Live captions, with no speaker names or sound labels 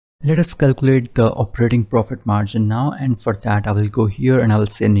Let us calculate the operating profit margin now, and for that I will go here and I will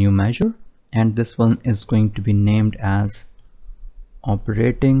say new measure, and this one is going to be named as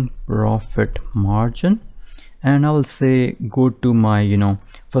operating profit margin. And I will say go to my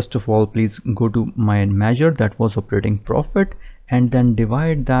first of all please go to my measure, that was operating profit, and then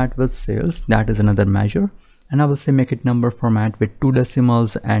divide that with sales, that is another measure, and I will say make it number format with 2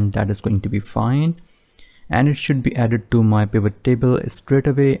 decimals, and that is going to be fine, and it should be added to my pivot table straight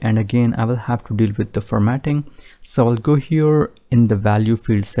away. And again I will have to deal with the formatting, so I'll go here in the value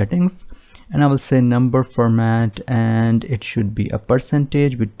field settings and I will say number format, and it should be a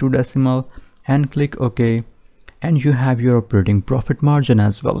percentage with 2 decimal, and click OK, and you have your operating profit margin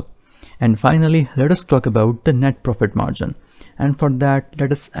as well. And finally, let us talk about the net profit margin, and for that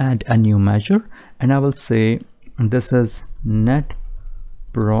let us add a new measure, and I will say this is net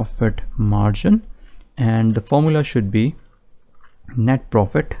profit margin, and the formula should be net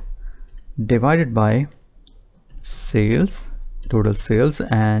profit divided by sales, total sales,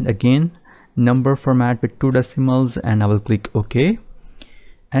 and again number format with 2 decimals, and I will click OK.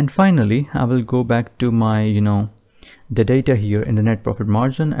 And finally I will go back to my the data here in the net profit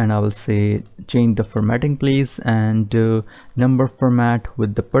margin, and I will say change the formatting please, and number format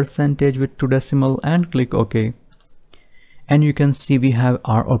with the percentage with 2 decimal, and click OK. And you can see we have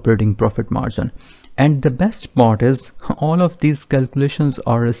our operating profit margin. And the best part is all of these calculations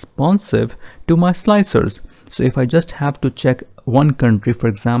are responsive to my slicers. So if I just have to check one country, for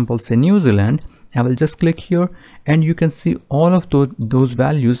example say New Zealand, I will just click here and you can see all of those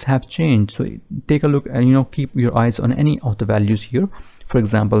values have changed. So take a look and keep your eyes on any of the values here, for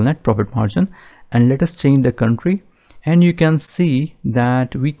example net profit margin, and let us change the country, and you can see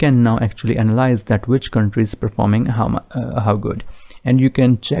that we can now actually analyze that which country is performing how good, and you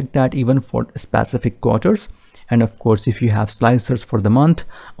can check that even for specific quarters. And of course if you have slicers for the month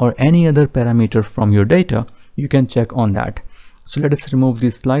or any other parameter from your data, you can check on that. So let us remove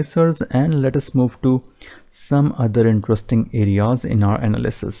these slicers and let us move to some other interesting areas in our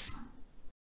analysis.